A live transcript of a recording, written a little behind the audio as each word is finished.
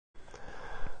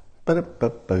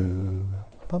Ba-da-ba-boo.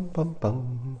 Bum bum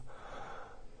bum.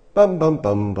 Bum bum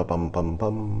bum ba bum bum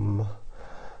bum.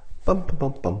 Bum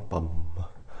bum bum bum bum.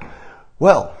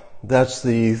 Well, that's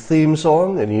the theme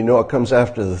song, and you know what comes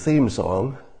after the theme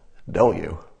song, don't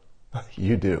you?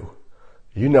 You do.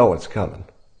 You know what's coming.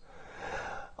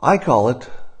 I call it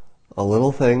a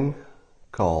little thing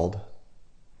called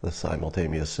the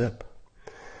simultaneous sip.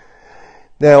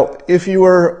 Now, if you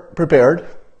were prepared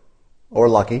or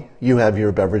lucky, you have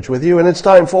your beverage with you, and it's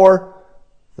time for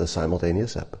the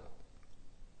simultaneous sip.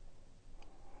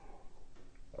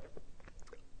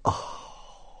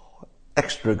 Oh,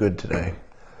 extra good today.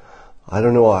 I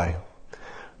don't know why.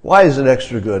 Why is it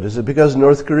extra good? Is it because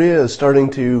North Korea is starting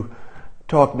to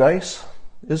talk nice?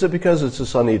 Is it because it's a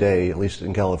sunny day, at least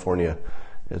in California?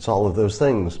 It's all of those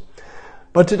things.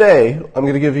 But today, I'm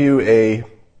going to give you a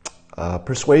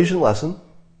persuasion lesson.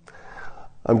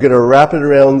 I'm going to wrap it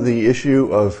around the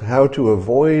issue of how to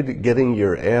avoid getting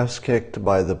your ass kicked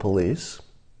by the police.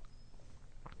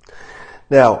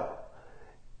 Now,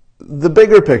 the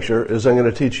bigger picture is I'm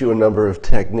going to teach you a number of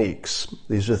techniques.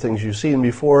 These are things you've seen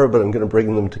before, but I'm going to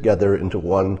bring them together into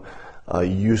one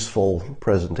useful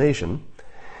presentation.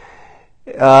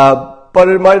 But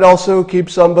it might also keep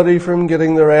somebody from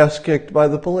getting their ass kicked by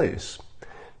the police.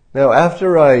 Now,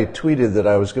 after I tweeted that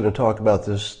I was going to talk about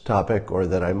this topic, or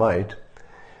that I might,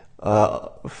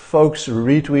 folks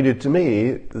retweeted to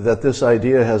me that this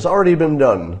idea has already been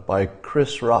done by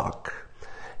Chris Rock.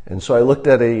 And so I looked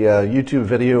at a YouTube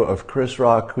video of Chris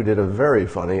Rock, who did a very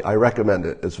funny, I recommend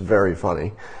it, it's very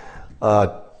funny,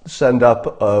 send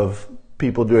up of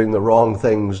people doing the wrong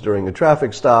things during a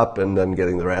traffic stop and then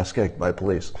getting their ass kicked by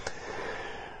police.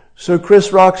 So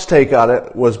Chris Rock's take on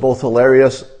it was both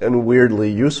hilarious and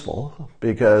weirdly useful,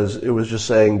 because it was just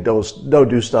saying don't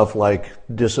do stuff like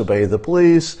disobey the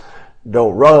police,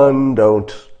 don't run,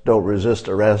 don't resist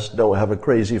arrest, don't have a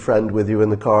crazy friend with you in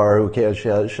the car who can't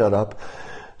shut up.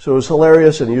 So it was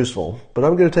hilarious and useful, but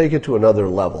I'm going to take it to another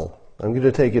level. I'm going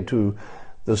to take it to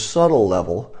the subtle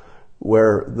level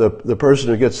where the person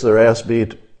who gets their ass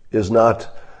beat is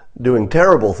not doing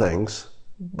terrible things,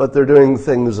 but they're doing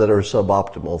things that are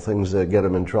suboptimal, things that get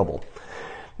them in trouble.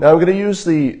 Now I'm going to use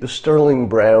the Sterling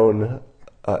Brown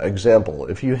example.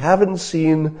 If you haven't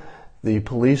seen the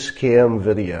police cam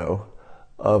video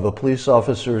of a police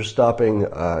officer stopping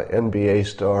NBA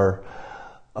star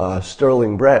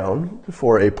Sterling Brown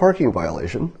for a parking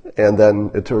violation, and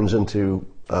then it turns into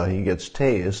he gets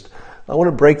tased, I want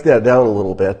to break that down a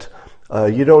little bit.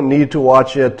 You don't need to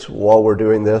watch it while we're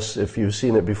doing this. If you've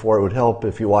seen it before, it would help.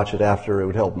 If you watch it after, it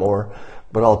would help more.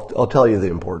 But I'll tell you the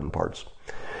important parts.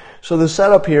 So the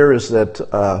setup here is that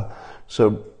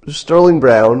so Sterling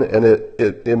Brown, and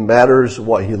it matters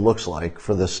what he looks like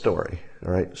for this story.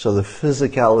 All right. So the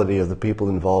physicality of the people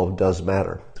involved does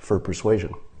matter for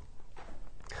persuasion.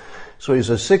 So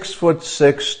he's a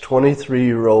 6'6",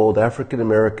 23-year-old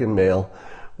African-American male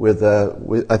with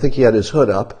I think he had his hood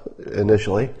up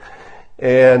initially,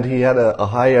 and he had a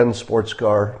high-end sports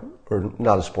car, or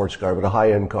not a sports car, but a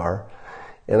high-end car.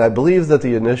 And I believe that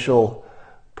the initial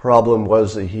problem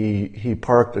was that he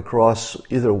parked across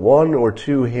either one or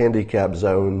two handicap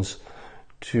zones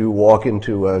to walk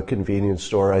into a convenience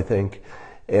store, I think,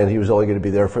 and he was only going to be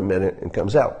there for a minute and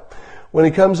comes out. When he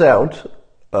comes out,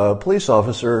 a police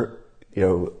officer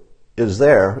is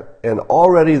there, and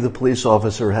already the police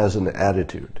officer has an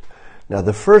attitude. Now,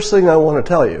 the first thing I want to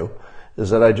tell you is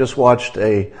that I just watched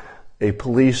a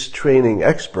police training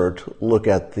expert look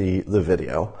at the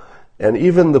video, and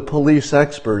even the police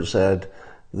expert said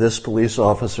this police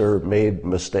officer made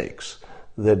mistakes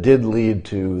that did lead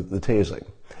to the tasing.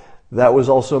 That was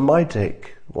also my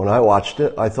take. When I watched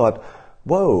it, I thought,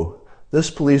 whoa,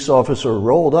 this police officer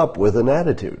rolled up with an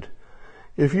attitude.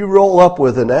 If you roll up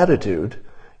with an attitude,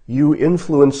 you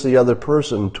influence the other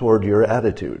person toward your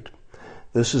attitude.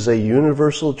 This is a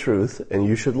universal truth, and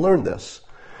you should learn this.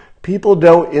 People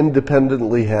don't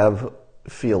independently have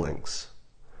feelings.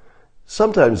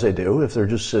 Sometimes they do. If they're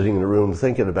just sitting in a room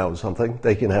thinking about something,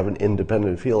 they can have an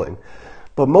independent feeling.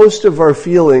 But most of our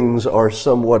feelings are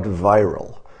somewhat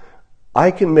viral.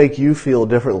 I can make you feel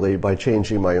differently by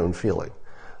changing my own feeling.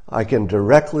 I can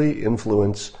directly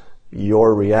influence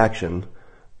your reaction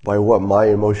by what my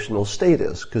emotional state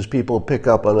is, because people pick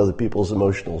up on other people's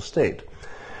emotional state.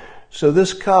 So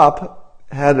this cop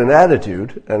had an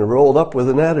attitude and rolled up with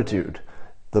an attitude.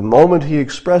 The moment he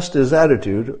expressed his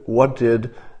attitude, what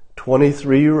did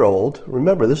 23-year-old,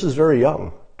 remember this is very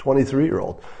young,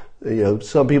 23-year-old.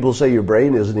 Some people say your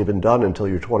brain isn't even done until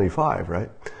you're 25,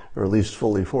 right? Or at least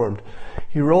fully formed.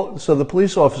 So the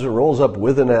police officer rolls up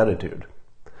with an attitude,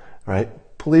 right?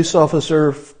 police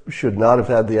officer should not have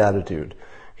had the attitude.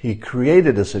 He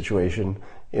created a situation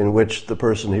in which the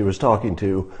person he was talking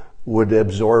to would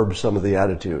absorb some of the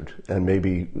attitude and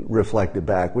maybe reflect it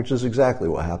back, which is exactly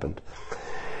what happened.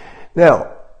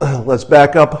 Now, let's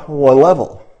back up one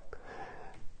level.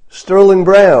 Sterling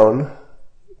Brown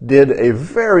did a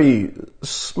very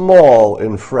small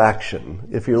infraction.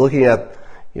 If you're looking at,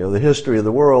 the history of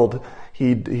the world,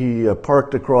 he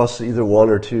parked across either one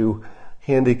or two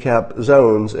handicap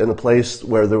zones in a place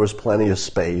where there was plenty of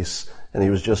space, and he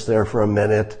was just there for a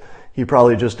minute. He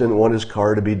probably just didn't want his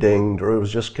car to be dinged, or it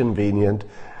was just convenient.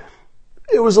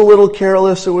 It was a little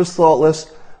careless, it was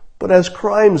thoughtless, but as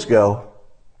crimes go,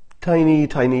 tiny,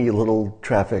 tiny little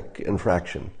traffic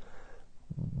infraction.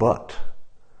 But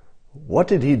what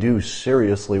did he do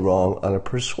seriously wrong on a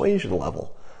persuasion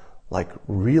level? Like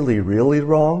really, really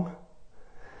wrong?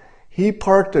 He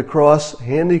parked across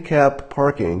handicap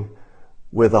parking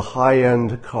with a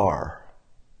high-end car.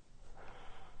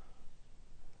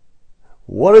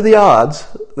 What are the odds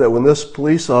that when this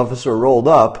police officer rolled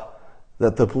up,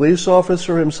 that the police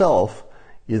officer himself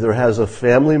either has a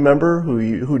family member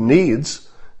who needs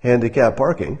handicap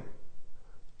parking,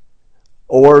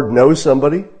 or knows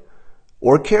somebody,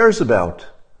 or cares about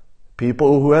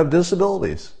people who have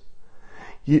disabilities?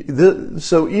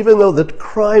 So even though the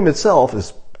crime itself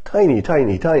is tiny,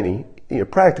 tiny, tiny,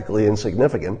 practically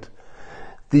insignificant,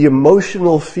 the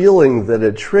emotional feeling that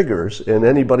it triggers in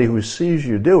anybody who sees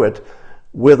you do it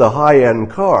with a high-end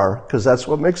car, because that's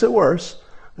what makes it worse,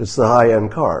 it's the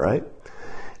high-end car, right?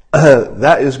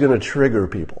 That is going to trigger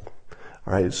people.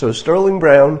 All right, so Sterling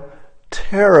Brown,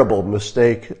 terrible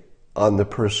mistake on the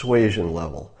persuasion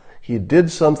level. He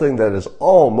did something that is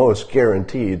almost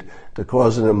guaranteed to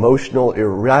cause an emotional,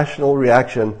 irrational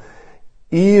reaction,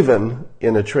 even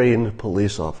in a trained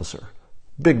police officer.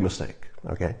 Big mistake,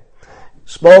 okay?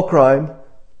 Small crime,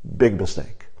 big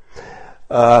mistake.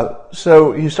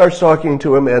 So he starts talking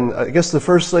to him, and I guess the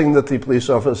first thing that the police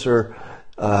officer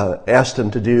asked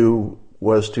him to do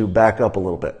was to back up a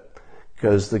little bit.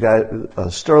 Because the guy,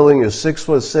 Sterling, is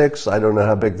 6'6". I don't know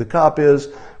how big the cop is.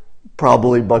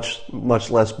 Probably much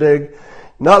less big.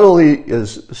 Not only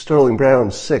is Sterling Brown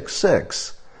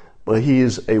 6'6", but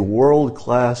he's a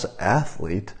world-class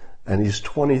athlete, and he's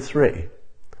 23,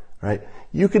 right?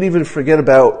 You could even forget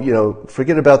about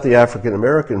the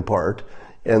African-American part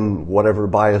and whatever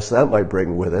bias that might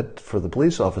bring with it for the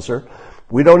police officer.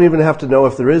 We don't even have to know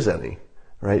if there is any,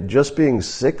 right? Just being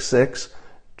 6'6",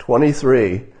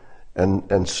 23,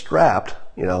 and strapped,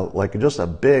 like just a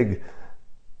big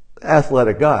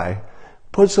athletic guy,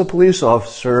 puts a police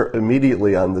officer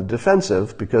immediately on the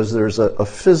defensive because there's a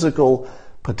physical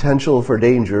potential for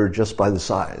danger just by the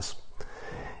size.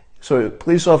 So a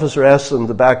police officer asks him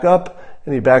to back up,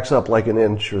 and he backs up like an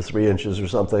inch or 3 inches or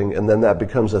something, and then that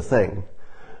becomes a thing.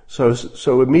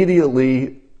 So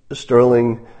immediately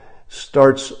Sterling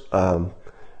starts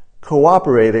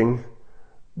cooperating,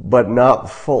 but not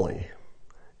fully.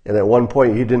 And at one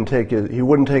point he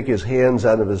wouldn't take his hands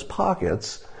out of his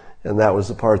pockets, and that was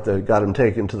the part that got him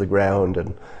taken to the ground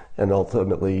and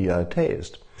ultimately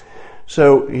tased.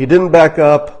 So he didn't back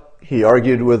up. He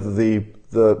argued with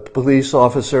the police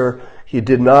officer. He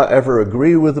did not ever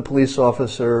agree with the police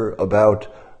officer about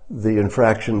the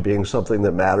infraction being something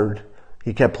that mattered.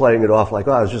 He kept playing it off like,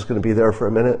 I was just going to be there for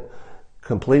a minute.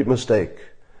 Complete mistake.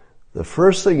 The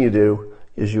first thing you do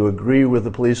is you agree with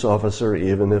the police officer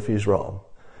even if he's wrong.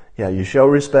 Yeah, you show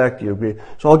respect, you agree.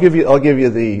 So I'll give you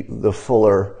the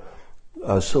fuller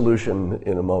solution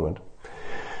in a moment.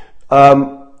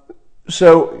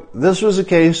 So this was a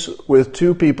case with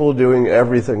two people doing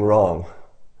everything wrong.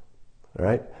 All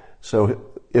right? So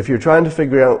if you're trying to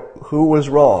figure out who was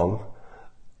wrong,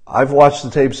 I've watched the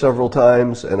tape several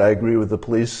times, and I agree with the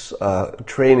police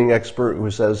training expert who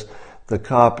says the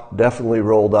cop definitely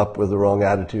rolled up with the wrong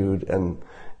attitude and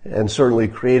certainly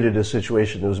created a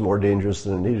situation that was more dangerous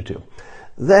than it needed to.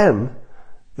 Then,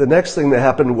 the next thing that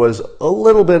happened was a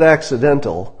little bit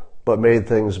accidental, but made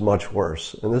things much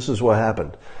worse. And this is what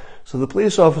happened. So the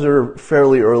police officer,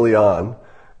 fairly early on,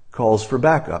 calls for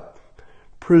backup,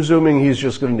 presuming he's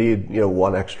just going to need,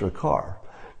 one extra car.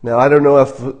 Now, I don't know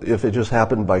if it just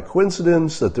happened by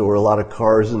coincidence that there were a lot of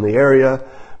cars in the area,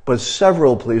 but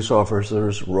several police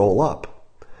officers roll up.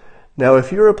 Now,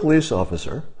 if you're a police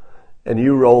officer and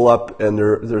you roll up and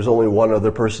there's only one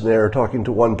other person there talking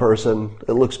to one person,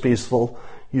 it looks peaceful,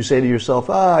 you say to yourself,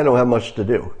 I don't have much to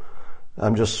do.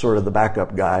 I'm just sort of the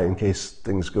backup guy in case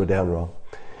things go down wrong.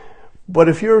 But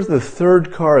if you're the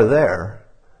third car there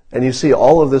and you see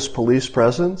all of this police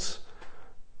presence,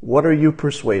 what are you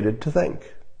persuaded to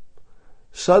think?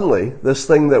 Suddenly, this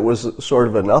thing that was sort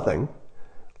of a nothing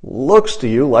looks to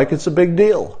you like it's a big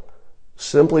deal,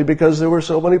 simply because there were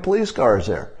so many police cars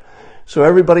there. So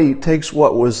everybody takes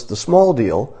what was the small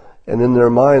deal, and in their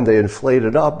mind they inflate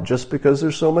it up just because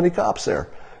there's so many cops there.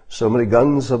 So many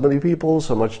guns, so many people,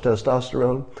 so much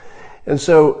testosterone. And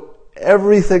so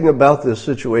everything about this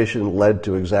situation led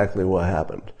to exactly what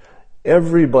happened.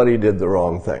 Everybody did the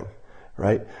wrong thing,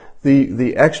 right?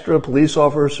 The extra police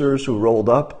officers who rolled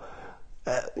up,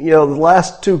 the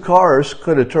last two cars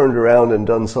could have turned around and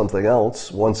done something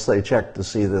else once they checked to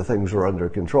see that things were under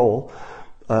control.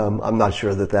 I'm not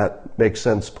sure that makes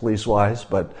sense police-wise,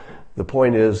 but the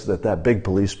point is that big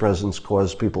police presence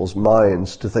caused people's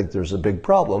minds to think there's a big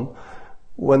problem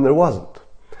when there wasn't.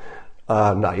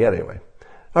 Not yet, anyway.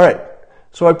 All right.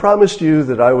 So I promised you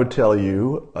that I would tell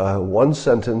you one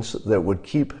sentence that would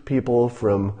keep people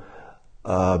from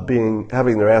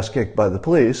having their ass kicked by the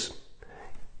police.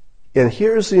 And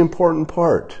here's the important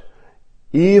part.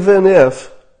 Even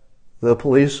if the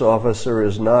police officer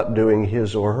is not doing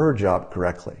his or her job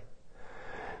correctly.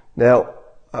 Now,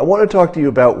 I want to talk to you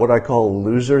about what I call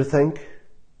loser think.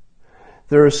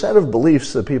 There are a set of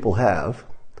beliefs that people have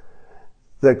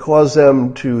that cause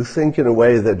them to think in a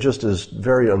way that just is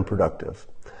very unproductive.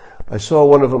 I saw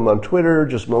one of them on Twitter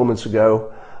just moments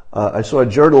ago. I saw a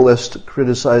journalist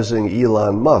criticizing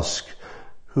Elon Musk,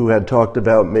 who had talked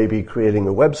about maybe creating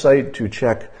a website to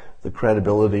check the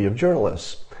credibility of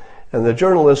journalists. And the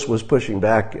journalist was pushing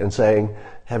back and saying,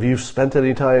 have you spent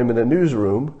any time in a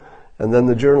newsroom? And then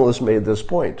the journalist made this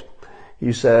point.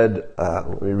 He said,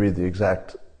 let me read the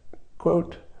exact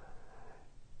quote.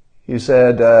 He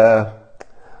said,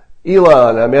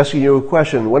 Elon, I'm asking you a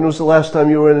question. When was the last time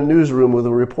you were in a newsroom with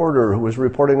a reporter who was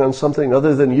reporting on something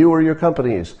other than you or your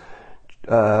companies?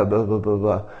 Blah, blah, blah,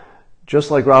 blah.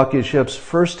 Just like rocket ships,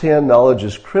 first-hand knowledge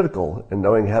is critical in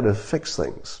knowing how to fix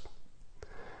things.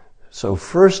 So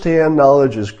first-hand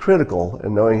knowledge is critical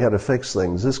in knowing how to fix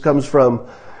things. This comes from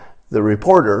the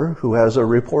reporter who has a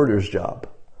reporter's job.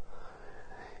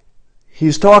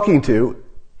 He's talking to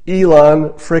Elon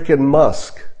frickin'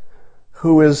 Musk,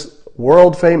 who is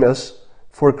world famous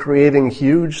for creating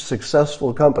huge,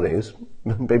 successful companies,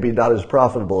 maybe not as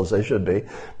profitable as they should be,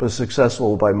 but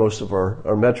successful by most of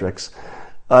our metrics,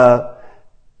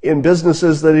 in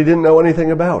businesses that he didn't know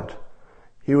anything about.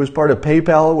 He was part of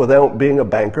PayPal without being a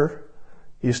banker.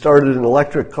 He started an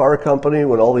electric car company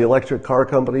when all the electric car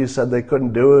companies said they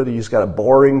couldn't do it. He's got a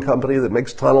boring company that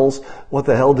makes tunnels. What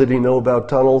the hell did he know about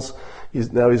tunnels? He's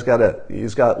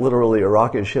got literally a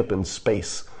rocket ship in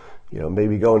space,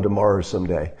 maybe going to Mars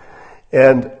someday.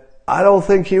 And I don't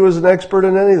think he was an expert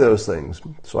in any of those things.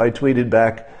 So I tweeted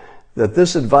back that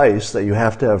this advice that you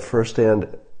have to have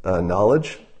firsthand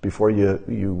knowledge before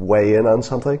you weigh in on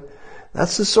something,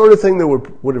 that's the sort of thing that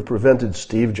would have prevented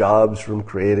Steve Jobs from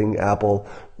creating Apple,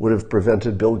 would have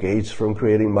prevented Bill Gates from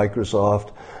creating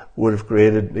Microsoft, would have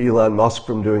created Elon Musk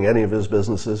from doing any of his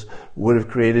businesses, would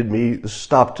have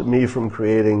stopped me from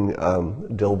creating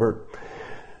Dilbert.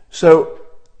 So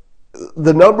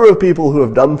the number of people who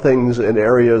have done things in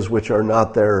areas which are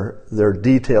not their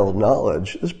detailed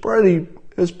knowledge is pretty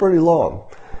long.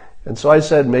 And so I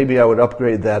said maybe I would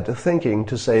upgrade that to thinking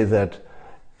to say that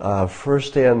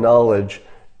first-hand knowledge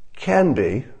can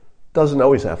be, doesn't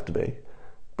always have to be,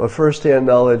 but first-hand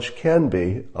knowledge can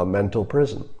be a mental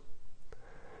prison.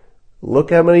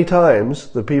 Look how many times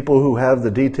the people who have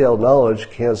the detailed knowledge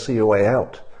can't see a way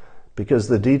out, because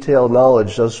the detailed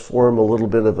knowledge does form a little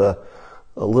bit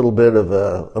of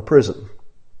a prison.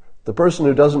 The person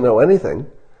who doesn't know anything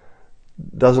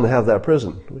doesn't have that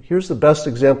prison. Here's the best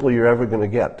example you're ever going to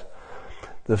get.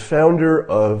 The founder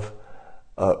of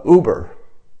Uber.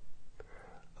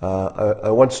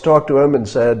 I once talked to him and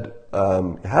said,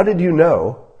 how did you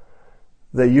know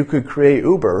that you could create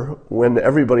Uber when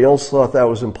everybody else thought that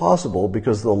was impossible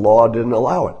because the law didn't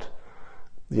allow it?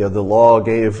 The law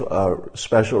gave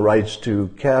special rights to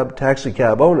taxi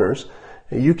cab owners.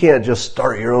 You can't just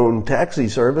start your own taxi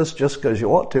service just because you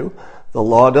want to. The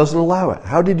law doesn't allow it.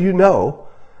 How did you know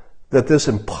that this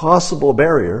impossible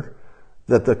barrier,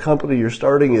 that the company you're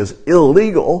starting is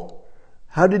illegal,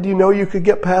 how did you know you could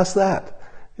get past that?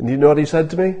 And you know what he said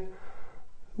to me?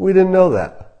 We didn't know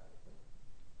that.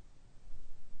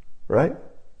 Right?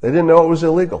 They didn't know it was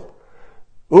illegal.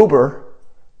 Uber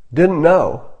didn't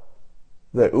know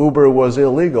that Uber was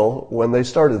illegal when they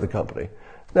started the company.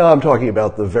 Now I'm talking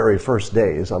about the very first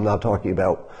days. I'm not talking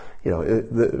about,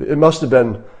 it must have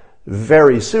been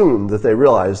very soon that they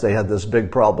realized they had this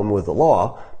big problem with the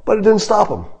law, but it didn't stop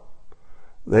them.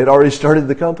 They'd already started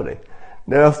the company.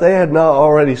 Now, if they had not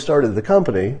already started the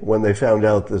company when they found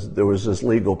out that there was this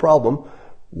legal problem,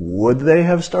 would they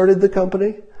have started the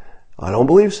company? I don't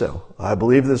believe so. I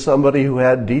believe that somebody who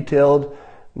had detailed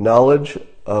knowledge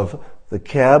of the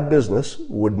cab business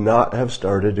would not have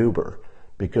started Uber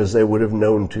because they would have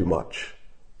known too much.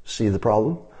 See the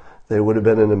problem? They would have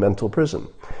been in a mental prison.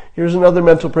 Here's another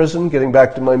mental prison, getting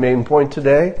back to my main point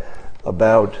today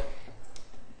about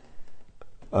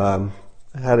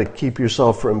how to keep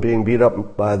yourself from being beat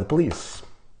up by the police.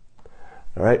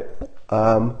 All right?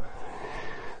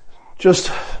 Just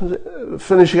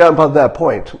finishing up on that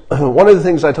point, one of the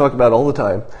things I talk about all the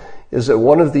time is that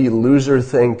one of the loser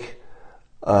think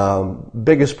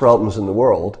biggest problems in the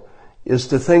world is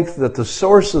to think that the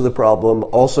source of the problem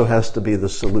also has to be the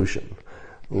solution.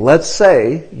 Let's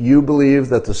say you believe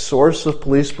that the source of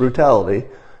police brutality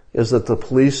is that the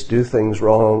police do things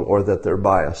wrong or that they're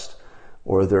biased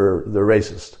or they're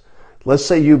racist. Let's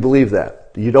say you believe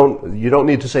that. You don't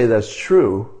need to say that's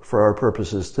true for our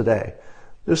purposes today.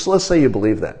 Just let's say you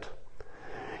believe that.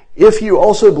 If you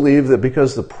also believe that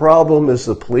because the problem is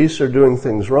the police are doing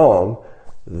things wrong,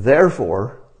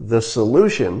 therefore the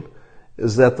solution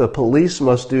is that the police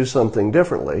must do something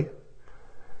differently,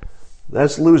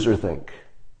 that's loser think,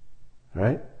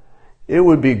 right? It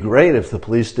would be great if the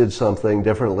police did something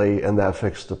differently and that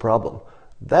fixed the problem.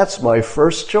 That's my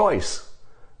first choice.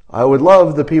 I would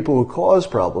love the people who cause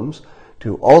problems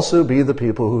to also be the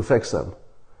people who fix them.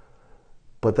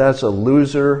 But that's a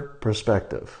loser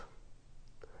perspective,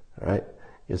 right?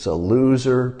 It's a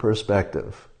loser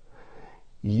perspective.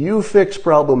 You fix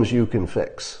problems you can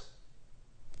fix,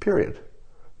 period.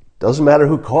 Doesn't matter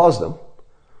who caused them,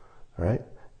 right?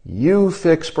 You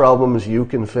fix problems you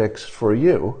can fix for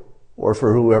you or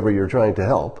for whoever you're trying to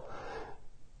help,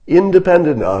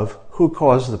 independent of who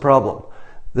caused the problem.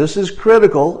 This is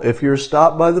critical if you're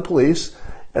stopped by the police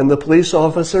and the police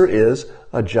officer is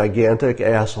a gigantic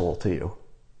asshole to you.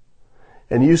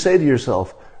 And you say to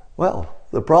yourself, well,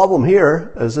 the problem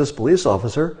here is this police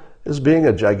officer is being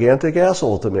a gigantic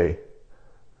asshole to me.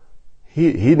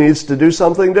 He needs to do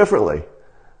something differently.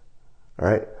 All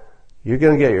right? You're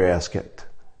going to get your ass kicked.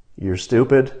 You're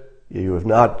stupid. You have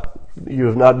not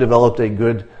developed a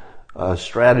good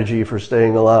strategy for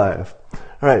staying alive.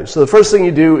 All right, so the first thing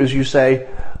you do is you say,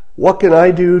 what can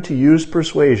I do to use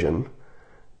persuasion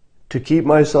to keep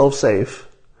myself safe,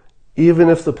 even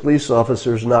if the police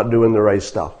officer's not doing the right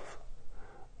stuff?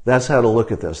 That's how to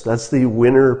look at this. That's the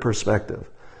winner perspective.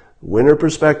 Winner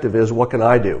perspective is, what can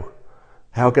I do?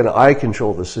 How can I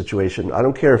control this situation? I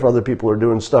don't care if other people are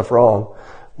doing stuff wrong.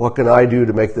 What can I do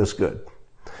to make this good?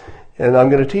 And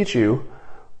I'm going to teach you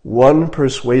one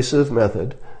persuasive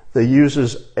method that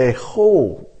uses a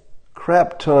whole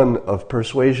crap ton of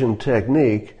persuasion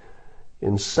technique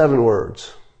in 7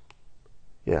 words.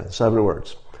 Yeah, 7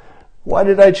 words. Why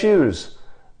did I choose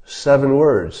 7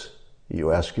 words,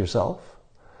 you ask yourself?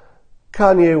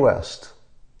 Kanye West.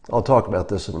 I'll talk about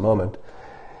this in a moment.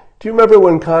 Do you remember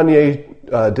when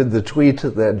Kanye did the tweet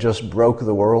that just broke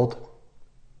the world?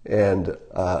 And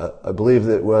I believe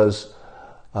that it was,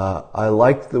 I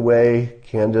like the way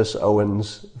Candace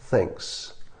Owens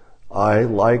thinks. I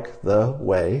like the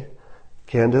way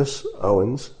Candace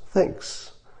Owens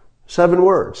thinks. 7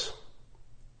 words.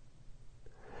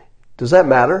 Does that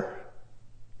matter?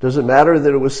 Does it matter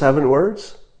that it was 7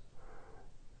 words?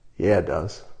 Yeah, it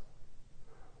does.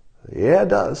 Yeah, it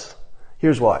does.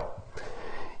 Here's why.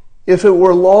 If it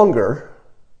were longer,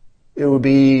 it would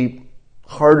be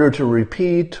harder to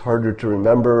repeat, harder to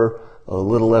remember, a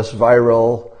little less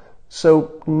viral.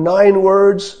 So 9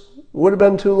 words would have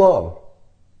been too long.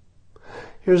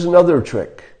 Here's another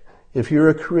trick. If you're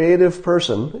a creative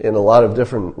person in a lot of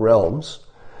different realms,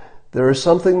 there is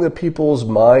something that people's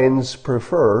minds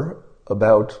prefer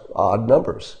about odd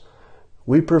numbers.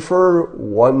 We prefer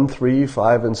 1, 3,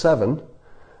 5, and 7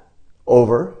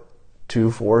 over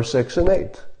 2, 4, 6, and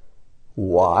 8.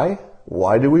 Why?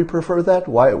 Why do we prefer that?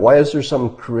 Why is there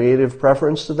some creative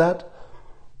preference to that?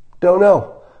 Don't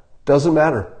know. Doesn't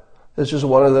matter. It's just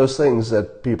one of those things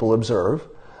that people observe,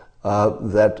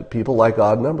 that people like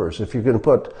odd numbers. If you're going to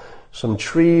put some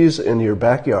trees in your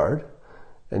backyard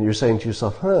and you're saying to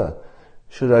yourself,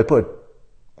 should I put,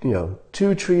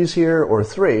 2 trees here or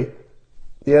 3?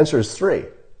 The answer is 3.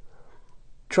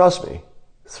 Trust me,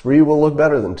 3 will look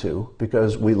better than 2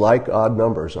 because we like odd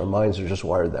numbers. Our minds are just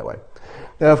wired that way.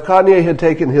 Now, if Kanye had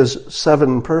taken his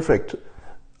 7 perfect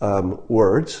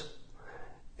words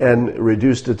and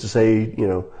reduced it to say,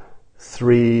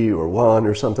 3 or 1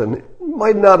 or something, it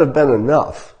might not have been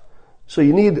enough. So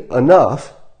you need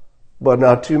enough, but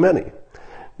not too many.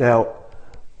 Now,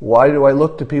 why do I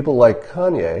look to people like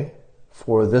Kanye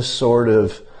for this sort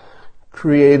of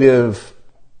creative,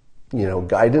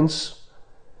 guidance?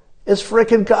 It's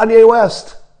frickin' Kanye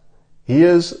West. He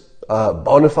is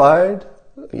bona fide,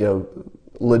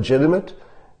 legitimate,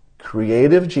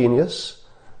 creative genius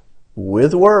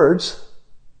with words,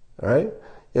 all right?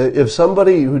 If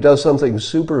somebody who does something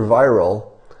super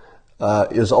viral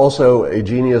is also a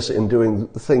genius in doing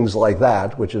things like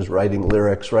that, which is writing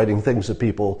lyrics, writing things that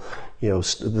people,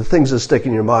 the things that stick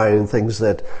in your mind, things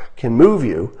that can move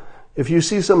you. If you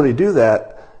see somebody do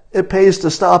that, it pays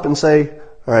to stop and say,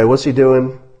 all right, what's he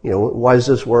doing? Why does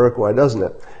this work? Why doesn't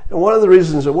it? And one of the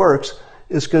reasons it works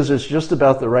is because it's just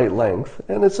about the right length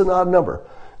and it's an odd number.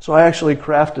 So I actually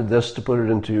crafted this to put it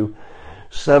into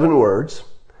 7 words,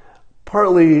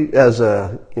 partly as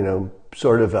a,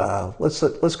 sort of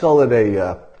let's call it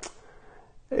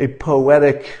a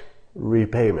poetic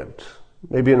repayment,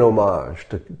 maybe an homage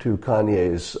to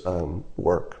Kanye's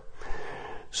work.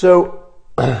 So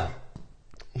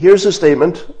here's a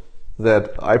statement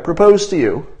that I propose to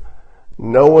you.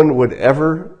 No one would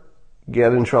ever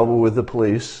get in trouble with the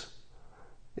police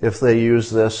if they use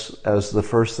this as the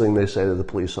first thing they say to the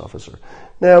police officer.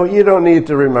 Now, you don't need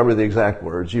to remember the exact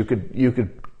words. You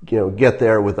could get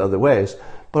there with other ways.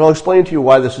 But I'll explain to you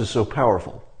why this is so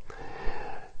powerful.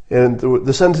 And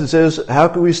the sentence is, how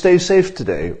can we stay safe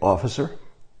today, officer?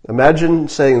 Imagine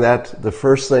saying that the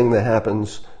first thing that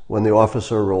happens when the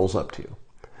officer rolls up to you.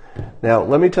 Now,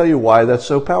 let me tell you why that's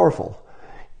so powerful.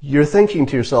 You're thinking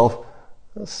to yourself,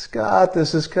 Scott,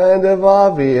 this is kind of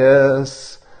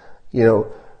obvious. Being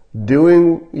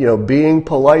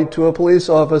polite to a police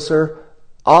officer,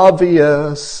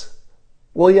 obvious.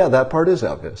 Well, yeah, that part is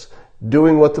obvious.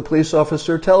 Doing what the police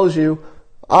officer tells you,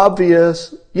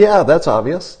 obvious. Yeah, that's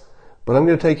obvious. But I'm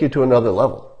going to take you to another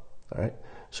level. All right.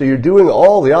 So you're doing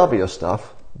all the obvious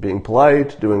stuff, being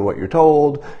polite, doing what you're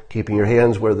told, keeping your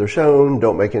hands where they're shown,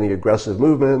 don't make any aggressive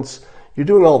movements. You're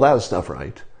doing all that stuff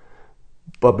right.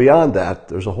 But beyond that,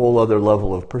 there's a whole other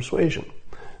level of persuasion.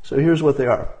 So here's what they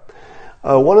are.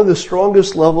 One of the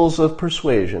strongest levels of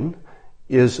persuasion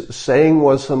is saying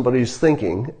what somebody's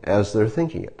thinking as they're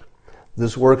thinking it.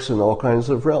 This works in all kinds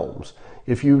of realms.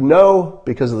 If you know,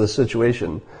 because of the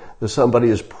situation, that somebody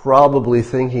is probably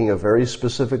thinking a very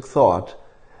specific thought,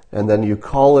 and then you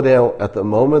call it out at the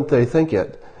moment they think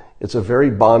it, it's a very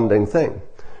bonding thing.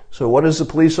 So what is the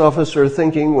police officer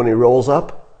thinking when he rolls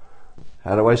up?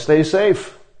 How do I stay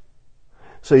safe?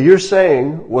 So you're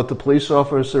saying what the police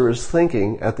officer is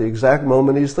thinking at the exact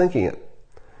moment he's thinking it.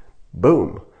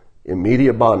 Boom.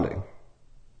 Immediate bonding.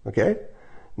 Okay?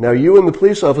 Now you and the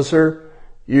police officer,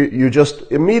 you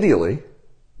just immediately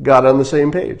got on the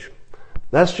same page.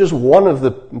 That's just one of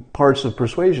the parts of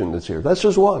persuasion that's here. That's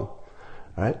just one. All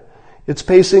right? It's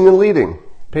pacing and leading.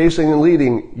 Pacing and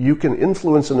leading, you can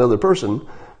influence another person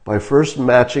by first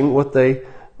matching what they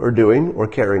are doing or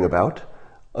caring about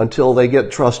until they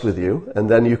get trust with you, and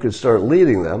then you can start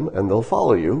leading them and they'll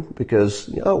follow you because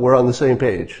we're on the same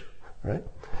page. Right?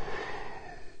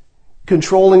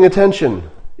 Controlling attention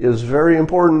is very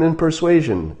important in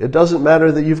persuasion. It doesn't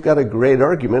matter that you've got a great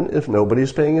argument if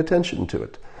nobody's paying attention to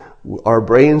it. Our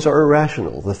brains are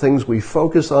irrational. The things we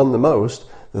focus on the most,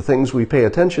 the things we pay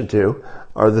attention to,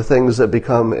 are the things that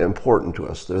become important to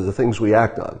us. They're the things we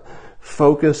act on.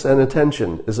 Focus and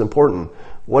attention is important.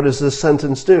 What does this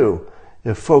sentence do?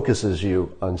 It focuses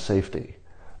you on safety.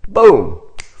 Boom!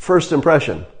 First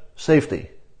impression, safety.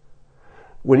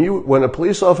 When a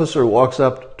police officer walks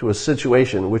up to a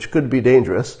situation which could be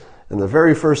dangerous, and the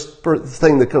very first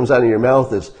thing that comes out of your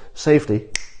mouth is safety,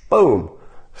 boom,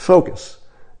 focus.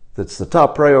 That's the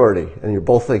top priority, and you're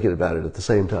both thinking about it at the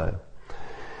same time.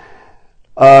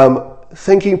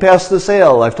 Thinking past the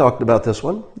sale, I've talked about this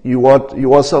one. You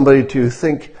want somebody to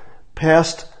think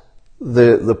past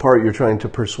the part you're trying to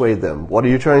persuade them. What are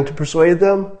you trying to persuade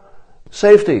them?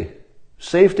 Safety.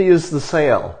 Safety is the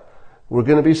sale. We're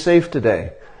going to be safe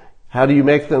today. How do you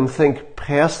make them think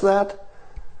past that?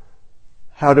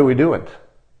 How do we do it?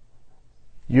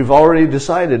 You've already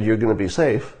decided you're going to be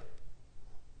safe.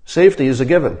 Safety is a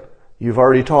given. You've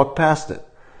already talked past it.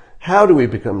 How do we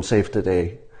become safe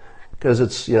today? Because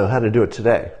it's, how to do it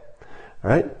today. All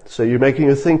right? So you're making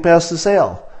them think past the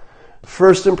sale.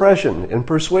 First impression. In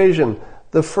persuasion,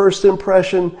 the first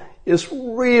impression is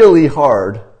really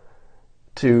hard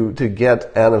to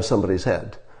get out of somebody's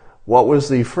head. What was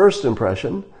the first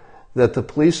impression that the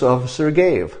police officer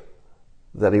gave?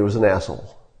 That he was an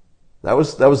asshole. That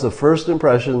was the first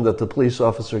impression that the police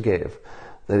officer gave,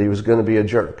 that he was going to be a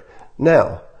jerk.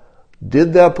 Now,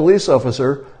 did that police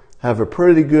officer have a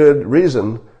pretty good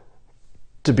reason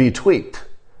to be tweaked?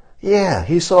 Yeah,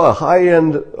 he saw a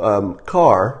high-end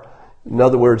car, in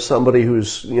other words, somebody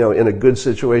who's in a good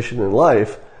situation in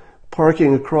life,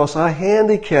 parking across a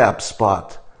handicap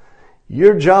spot.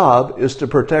 Your job is to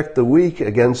protect the weak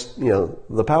against,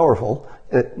 the powerful,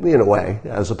 in a way,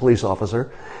 as a police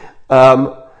officer.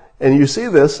 And you see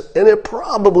this, and it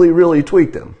probably really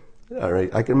tweaked him. All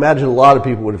right, I can imagine a lot of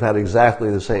people would have had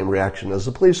exactly the same reaction as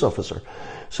the police officer.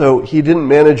 So he didn't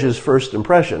manage his first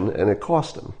impression, and it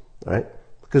cost him, right?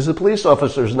 Because the police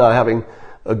officer's not having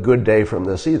a good day from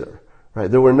this either,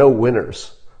 right? There were no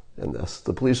winners in this.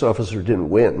 The police officer didn't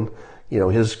win.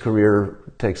 His career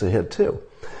takes a hit too.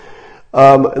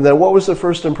 And then what was the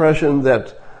first impression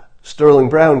that Sterling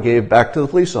Brown gave back to the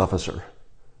police officer?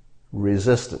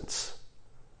 Resistance.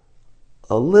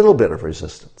 A little bit of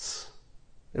resistance.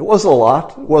 It wasn't a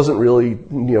lot. It wasn't really,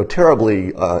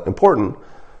 terribly important.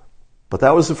 But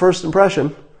that was the first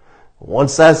impression.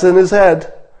 Once that's in his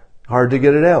head, hard to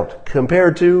get it out.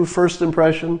 Compared to first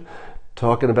impression,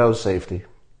 talking about safety.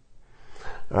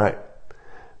 All right.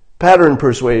 Pattern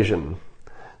persuasion.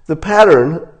 The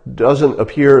pattern doesn't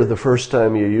appear the first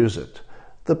time you use it.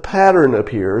 The pattern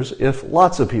appears if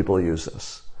lots of people use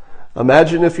this.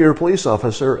 Imagine if you're a police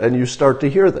officer and you start to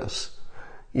hear this.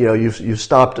 You've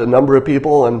stopped a number of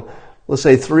people, and let's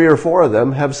say 3 or 4 of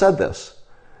them have said this.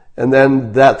 And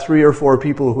then that 3 or 4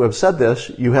 people who have said this,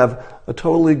 you have a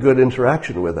totally good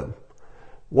interaction with them.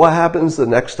 What happens the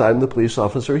next time the police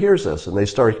officer hears this and they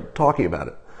start talking about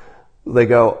it? They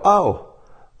go, oh,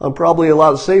 I'm probably a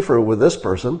lot safer with this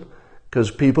person,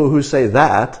 because people who say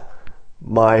that,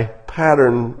 my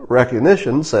pattern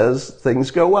recognition says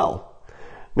things go well.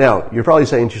 Now, you're probably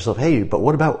saying to yourself, hey, but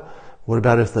what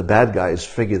about if the bad guys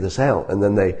figure this out and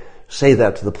then they say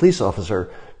that to the police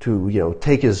officer to,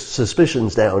 take his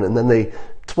suspicions down, and then they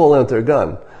pull out their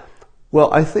gun?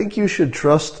 Well, I think you should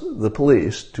trust the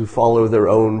police to follow their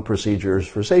own procedures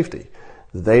for safety.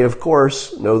 They, of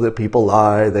course, know that people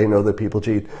lie. They know that people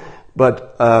cheat.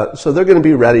 But so they're going to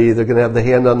be ready. They're going to have the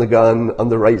hand on the gun on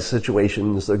the right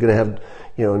situations. They're going to have,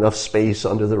 enough space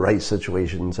under the right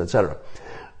situations, etc.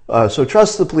 So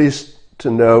trust the police to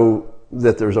know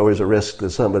that there's always a risk that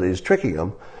somebody's tricking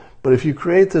them. But if you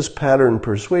create this pattern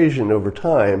persuasion over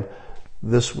time,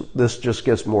 this just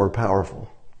gets more powerful.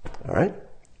 All right?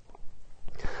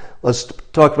 Let's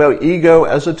talk about ego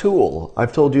as a tool.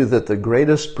 I've told you that the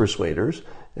greatest persuaders,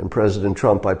 and President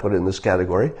Trump I put in this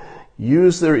category,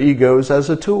 use their egos as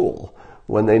a tool.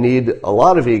 When they need a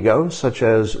lot of ego, such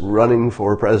as running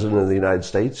for president of the United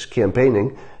States,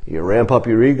 campaigning, you ramp up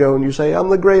your ego and you say, I'm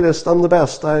the greatest, I'm the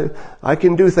best, I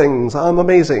can do things, I'm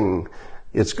amazing.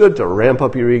 It's good to ramp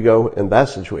up your ego in that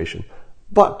situation.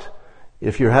 But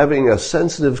if you're having a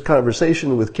sensitive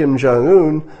conversation with Kim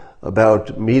Jong-un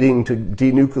about meeting to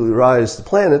denuclearize the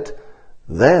planet,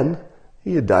 then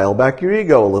you dial back your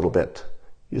ego a little bit.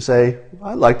 You say,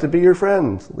 I'd like to be your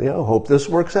friend. Hope this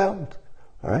works out.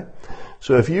 All right?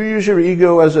 So if you use your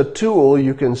ego as a tool,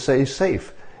 you can stay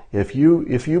safe. If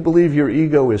you believe your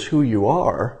ego is who you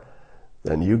are,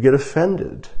 then you get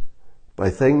offended by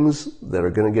things that are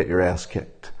going to get your ass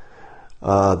kicked.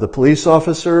 The police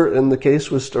officer in the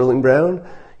case with Sterling Brown,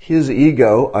 his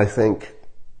ego, I think,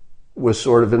 was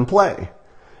sort of in play.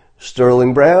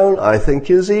 Sterling Brown, I think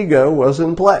his ego was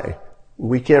in play.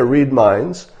 We can't read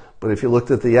minds. But if you looked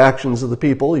at the actions of the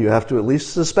people, you have to at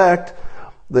least suspect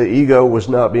the ego was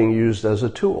not being used as a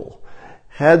tool.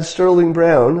 Had Sterling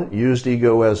Brown used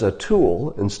ego as a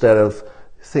tool instead of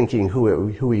thinking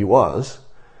who he was,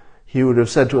 he would have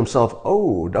said to himself,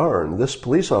 oh, darn, this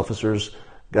police officer's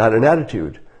got an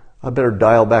attitude. I better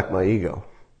dial back my ego.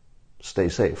 Stay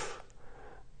safe.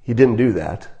 He didn't do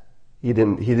that. He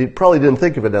probably didn't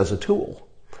think of it as a tool,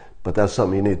 but that's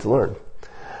something you need to learn.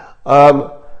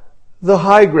 The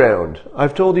high ground.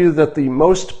 I've told you that the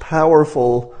most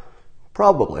powerful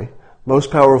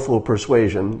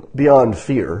persuasion, beyond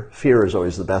fear is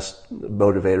always the best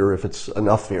motivator if it's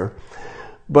enough fear.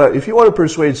 But if you want to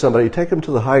persuade somebody, take them to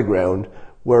the high ground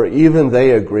where even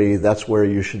they agree that's where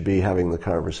you should be having the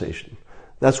conversation.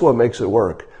 That's what makes it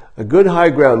work. A good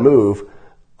high ground move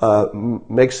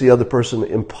makes the other person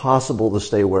impossible to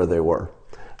stay where they were.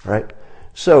 Right?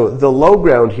 So the low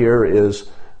ground here is,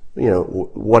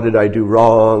 what did I do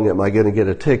wrong? Am I going to get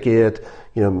a ticket?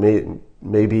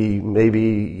 Maybe,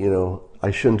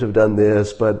 I shouldn't have done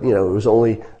this, but, I was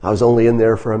only in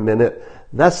there for a minute.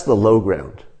 That's the low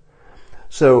ground.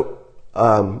 So,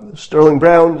 Sterling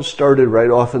Brown started right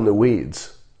off in the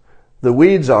weeds. The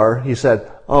weeds are, he said,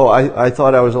 oh, I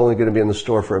thought I was only going to be in the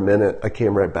store for a minute. I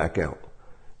came right back out.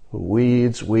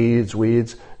 Weeds, weeds,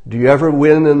 weeds. Do you ever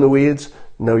win in the weeds?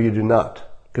 No, you do not,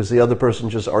 because the other person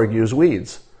just argues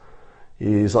weeds.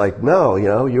 He's like, no,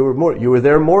 you were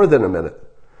there more than a minute.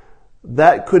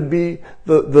 That could be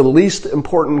the least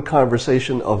important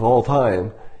conversation of all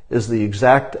time, is the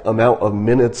exact amount of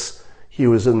minutes he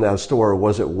was in that store,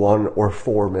 was it 1 or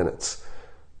 4 minutes?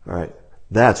 All right,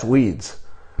 that's weeds.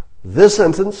 This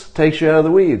sentence takes you out of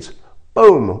the weeds.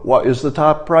 Boom, what is the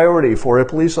top priority for a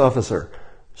police officer?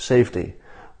 Safety.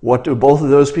 What do both of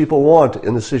those people want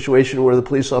in the situation where the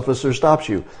police officer stops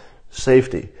you?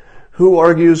 Safety. Who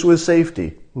argues with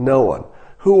safety? No one.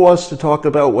 Who wants to talk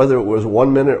about whether it was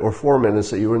 1 minute or 4 minutes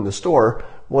that you were in the store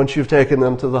once you've taken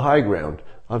them to the high ground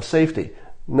of safety?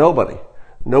 Nobody.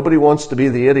 Nobody wants to be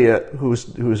the idiot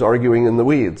who's arguing in the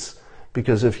weeds.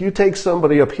 Because if you take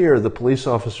somebody up here, the police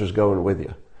officer's going with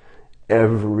you.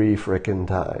 Every frickin'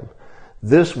 time.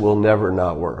 This will never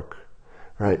not work.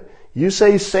 Right? You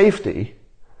say safety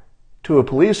to a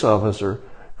police officer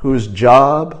whose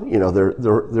job,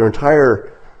 their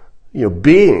entire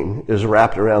being is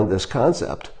wrapped around this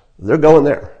concept. They're going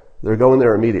there. They're going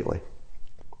there immediately.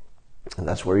 And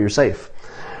that's where you're safe.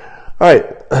 All right,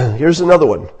 here's another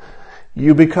one.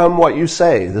 You become what you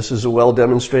say. This is a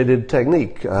well-demonstrated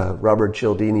technique. Robert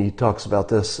Cialdini talks about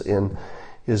this in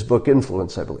his book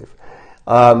Influence, I believe.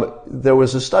 There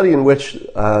was a study in which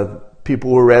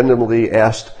people were randomly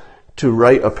asked to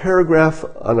write a paragraph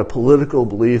on a political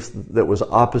belief that was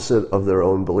opposite of their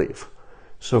own belief.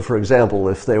 So, for example,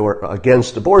 if they were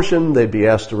against abortion, they'd be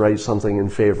asked to write something in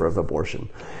favor of abortion.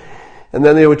 And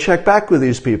then they would check back with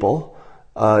these people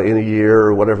in a year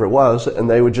or whatever it was, and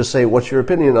they would just say, what's your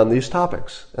opinion on these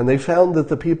topics? And they found that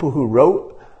the people who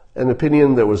wrote an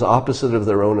opinion that was opposite of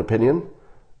their own opinion,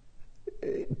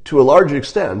 to a large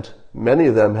extent, many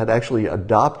of them had actually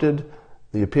adopted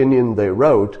the opinion they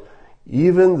wrote,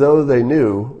 even though they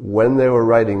knew when they were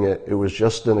writing it, it was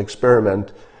just an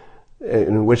experiment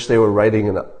in which they were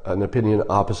writing an opinion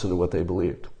opposite of what they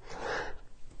believed.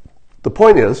 The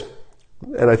point is,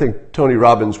 and I think Tony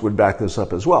Robbins would back this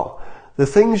up as well, the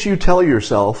things you tell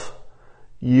yourself,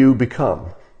 you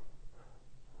become.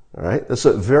 All right? That's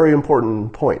a very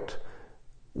important point.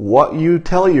 What you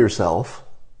tell yourself,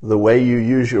 the way you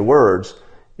use your words,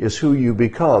 is who you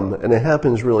become, and it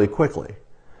happens really quickly.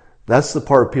 That's the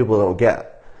part people don't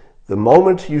get. The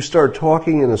moment you start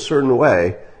talking in a certain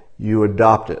way, you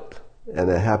adopt it. And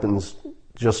it happens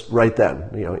just right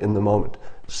then, in the moment.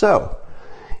 So,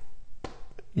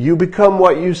 you become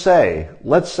what you say.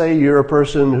 Let's say you're a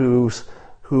person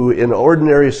who in an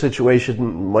ordinary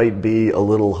situation might be a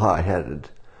little hot-headed.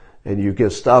 And you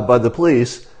get stopped by the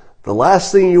police. The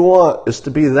last thing you want is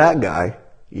to be that guy.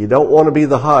 You don't want to be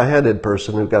the hot-headed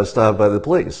person who got stopped by the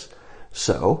police.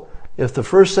 So, if the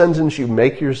first sentence you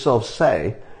make yourself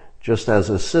say, just as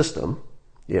a system,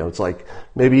 it's like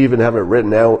maybe even have it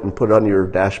written out and put on your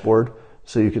dashboard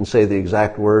so you can say the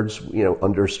exact words,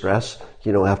 under stress.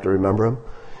 You don't have to remember them.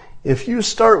 If you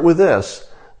start with this,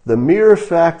 the mere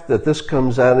fact that this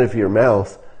comes out of your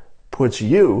mouth puts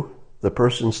you, the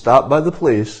person stopped by the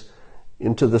police,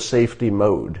 into the safety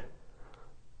mode.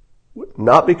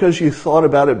 Not because you thought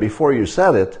about it before you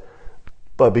said it,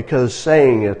 but because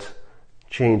saying it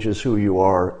changes who you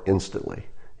are instantly.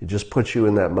 It just puts you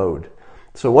in that mode.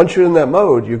 So once you're in that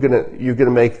mode, you're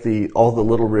gonna make all the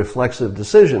little reflexive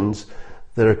decisions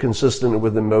that are consistent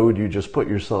with the mode you just put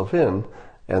yourself in,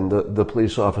 and the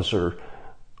police officer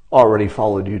already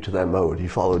followed you to that mode. He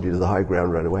followed you to the high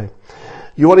ground right away.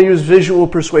 You want to use visual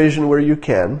persuasion where you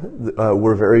can.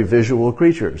 We're very visual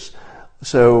creatures.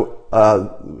 So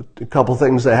a couple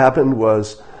things that happened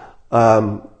was,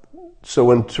 so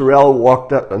when Terrell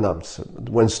walked up,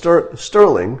 when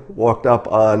Sterling walked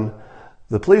up on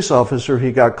the police officer,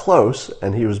 he got close,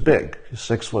 and he was big. He's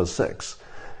 6'6".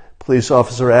 Police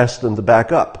officer asked him to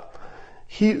back up.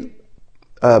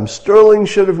 Sterling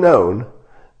should have known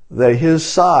that his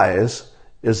size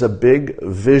is a big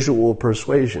visual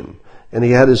persuasion. And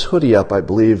he had his hoodie up, I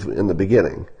believe, in the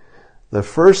beginning. The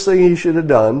first thing he should have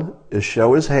done is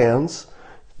show his hands,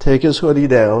 take his hoodie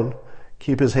down,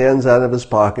 keep his hands out of his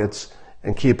pockets,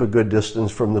 and keep a good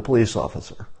distance from the police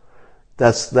officer.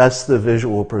 That's the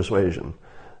visual persuasion.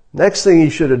 Next thing he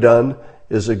should have done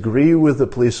is agree with the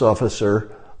police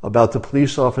officer about the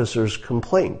police officer's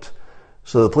complaint.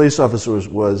 So the police officer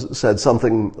said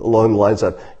something along the lines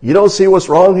of, "You don't see what's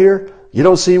wrong here? You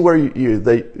don't see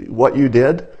what you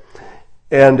did?"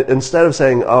 And instead of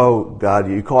saying, "Oh God,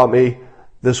 you caught me.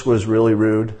 This was really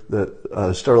rude,"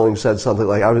 Sterling said something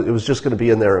like, "It was just going to be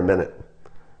in there a minute."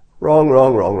 Wrong,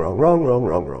 wrong, wrong, wrong, wrong, wrong,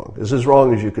 wrong, wrong. It's as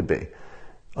wrong as you could be.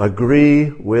 Agree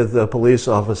with the police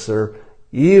officer,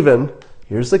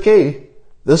 here's the key,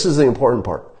 this is the important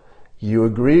part. You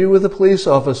agree with the police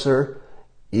officer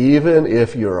even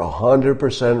if you're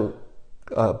 100%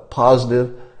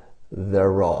 positive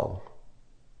they're wrong.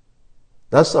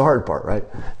 That's the hard part, right?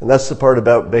 And that's the part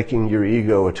about making your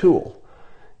ego a tool.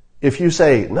 If you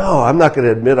say, no, I'm not going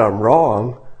to admit I'm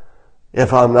wrong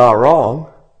if I'm not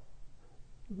wrong,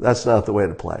 that's not the way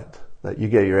to play it. That you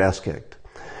get your ass kicked.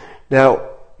 Now,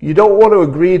 you don't want to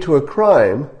agree to a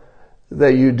crime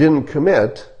that you didn't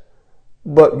commit,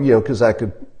 but, because that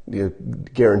could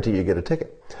guarantee you get a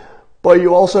ticket. But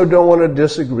you also don't want to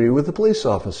disagree with the police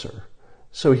officer.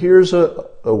 So here's a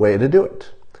way to do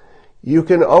it. You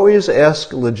can always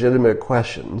ask legitimate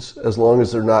questions as long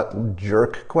as they're not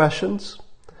jerk questions.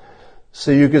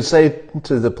 So you could say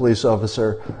to the police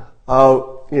officer,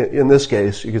 in this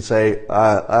case, you could say,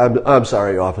 I'm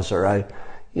sorry, officer.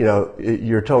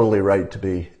 You're totally right to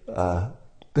be,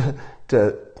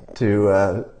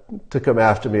 to come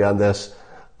after me on this.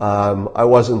 I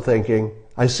wasn't thinking.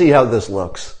 I see how this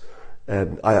looks,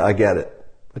 and I get it.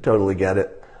 I totally get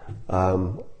it.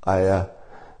 I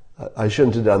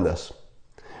shouldn't have done this.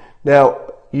 Now,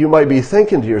 you might be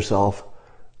thinking to yourself,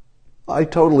 I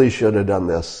totally should have done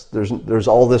this. There's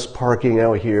all this parking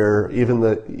out here. Even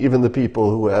the people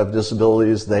who have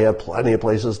disabilities, they have plenty of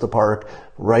places to park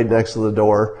right next to the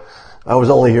door. I was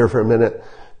only here for a minute.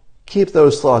 Keep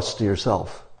those thoughts to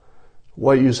yourself.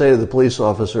 What you say to the police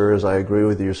officer is, I agree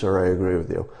with you, sir, I agree with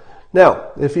you.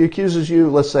 Now, if he accuses you,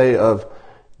 let's say, of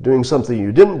doing something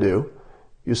you didn't do,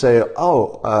 you say,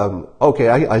 okay,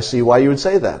 I see why you would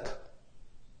say that.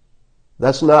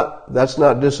 That's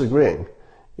not disagreeing.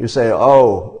 You say,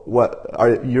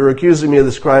 you're accusing me of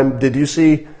this crime. Did you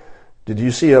see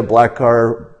a black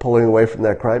car pulling away from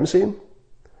that crime scene?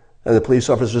 And the police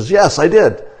officer says, yes, I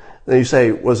did. Then you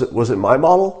say, was it my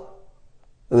model?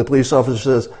 And the police officer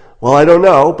says, well, I don't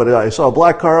know, but I saw a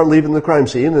black car leaving the crime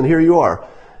scene, and here you are.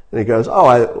 And he goes,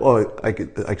 I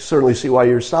can certainly see why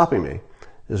you're stopping me.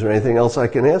 Is there anything else I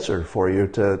can answer for you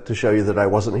to show you that I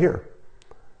wasn't here?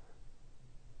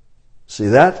 See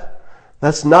that?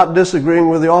 That's not disagreeing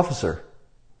with the officer.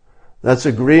 That's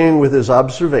agreeing with his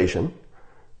observation.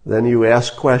 Then you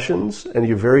ask questions, and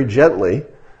you very gently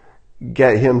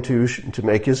get him to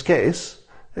make his case,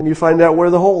 and you find out where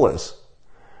the hole is.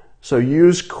 So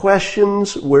use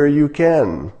questions where you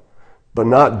can, but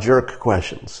not jerk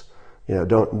questions.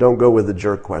 Don't go with the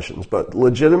jerk questions, but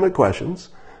legitimate questions.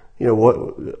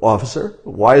 What, officer,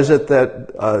 why is it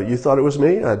that you thought it was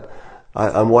me?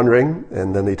 I'm wondering.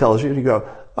 And then he tells you, you go,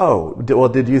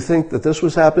 did you think that this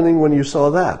was happening when you saw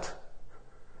that?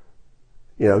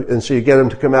 And so you get him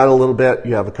to come out a little bit.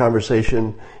 You have a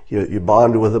conversation. You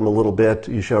bond with him a little bit.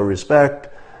 You show respect.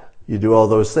 You do all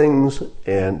those things,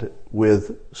 and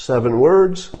with 7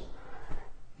 words,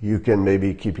 you can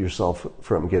maybe keep yourself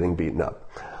from getting beaten up.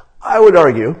 I would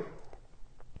argue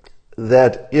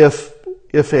that if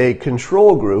a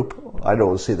control group, I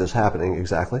don't see this happening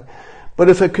exactly, but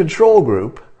if a control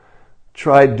group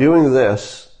tried doing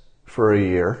this for a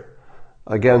year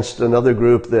against another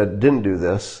group that didn't do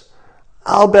this,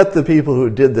 I'll bet the people who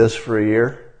did this for a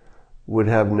year would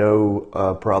have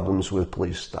no problems with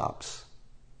police stops.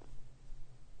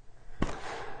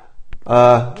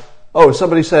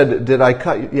 Somebody said, did I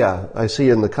cut you? Yeah, I see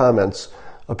in the comments.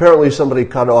 Apparently somebody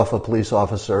cut off a police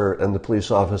officer, and the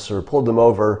police officer pulled them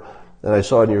over. And I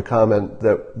saw in your comment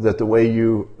that the way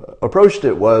you approached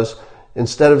it was,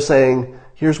 instead of saying,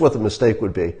 here's what the mistake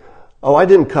would be. I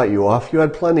didn't cut you off. You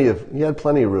had plenty of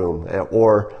room.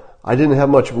 Or I didn't have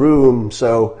much room,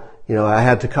 so, I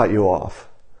had to cut you off.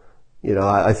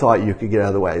 I thought you could get out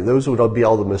of the way. Those would be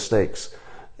all the mistakes.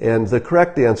 And the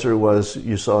correct answer was,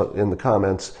 you saw in the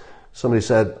comments, somebody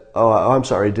said, I'm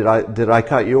sorry, did I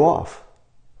cut you off?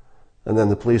 And then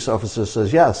the police officer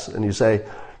says, yes. And you say,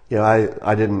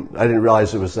 I didn't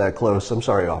realize it was that close. I'm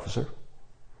sorry, officer.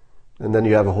 And then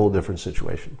you have a whole different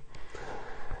situation.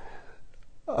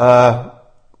 All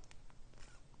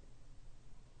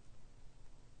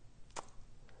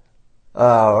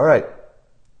right.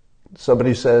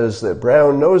 Somebody says that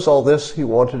Brown knows all this. He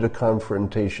wanted a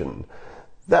confrontation.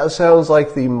 That sounds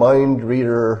like the mind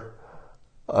reader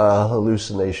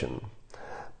hallucination.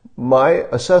 My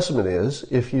assessment is,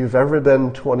 if you've ever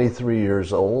been 23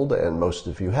 years old, and most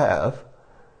of you have,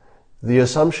 the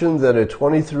assumption that a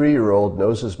 23-year-old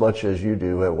knows as much as you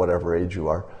do at whatever age you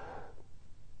are,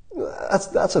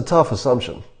 that's a tough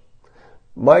assumption.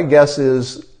 My guess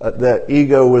is that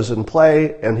ego was in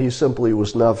play, and he simply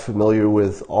was not familiar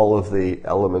with all of the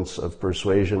elements of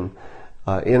persuasion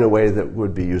in a way that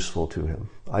would be useful to him.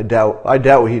 I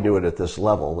doubt he knew it at this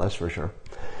level, that's for sure.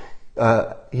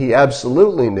 He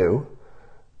absolutely knew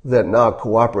that not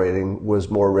cooperating was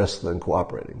more risk than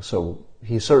cooperating. So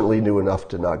he certainly knew enough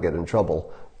to not get in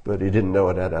trouble, but he didn't know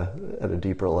it at a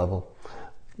deeper level.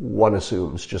 One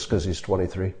assumes, just because he's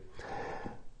 23.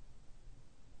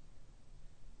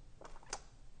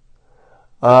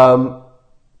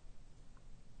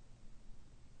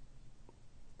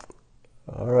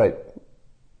 All right.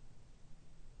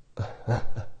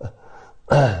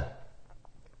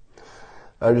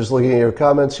 I'm just looking at your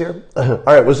comments here. All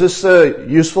right, was this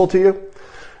useful to you?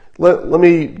 Let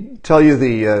me tell you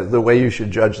the way you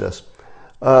should judge this.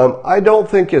 I don't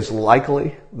think it's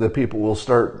likely that people will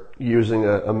start using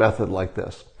a method like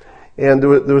this. And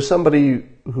there was somebody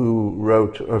who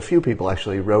wrote, or a few people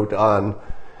actually wrote on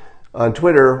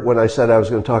Twitter when I said I was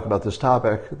going to talk about this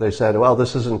topic. They said, well,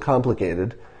 this isn't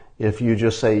complicated. If you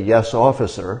just say, yes,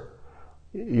 officer,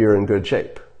 you're in good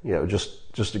shape. You know,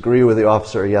 just agree with the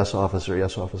officer, yes, officer,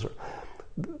 yes, officer.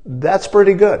 That's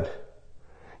pretty good.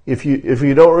 If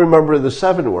you don't remember the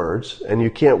 7 words and you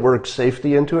can't work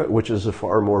safety into it, which is a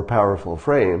far more powerful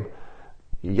frame,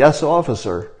 yes,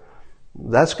 officer,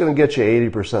 that's going to get you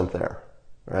 80% there,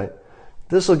 right?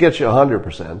 This will get you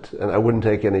 100%, and I wouldn't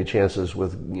take any chances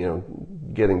with, you know,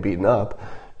 getting beaten up.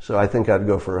 So I think I'd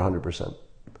go for 100%.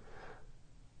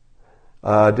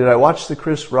 Did I watch the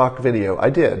Chris Rock video? I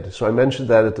did. So I mentioned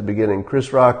that at the beginning.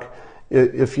 Chris Rock,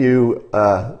 if you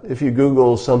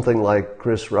Google something like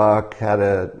Chris Rock, how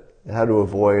to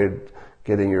avoid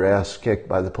getting your ass kicked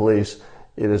by the police,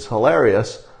 it is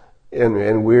hilarious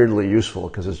and weirdly useful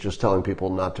because it's just telling people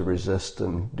not to resist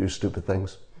and do stupid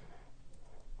things.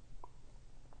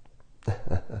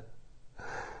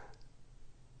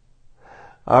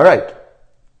 All right.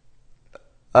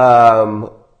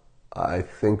 I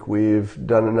think we've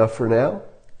done enough for now,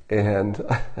 and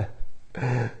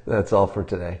that's all for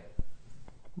today.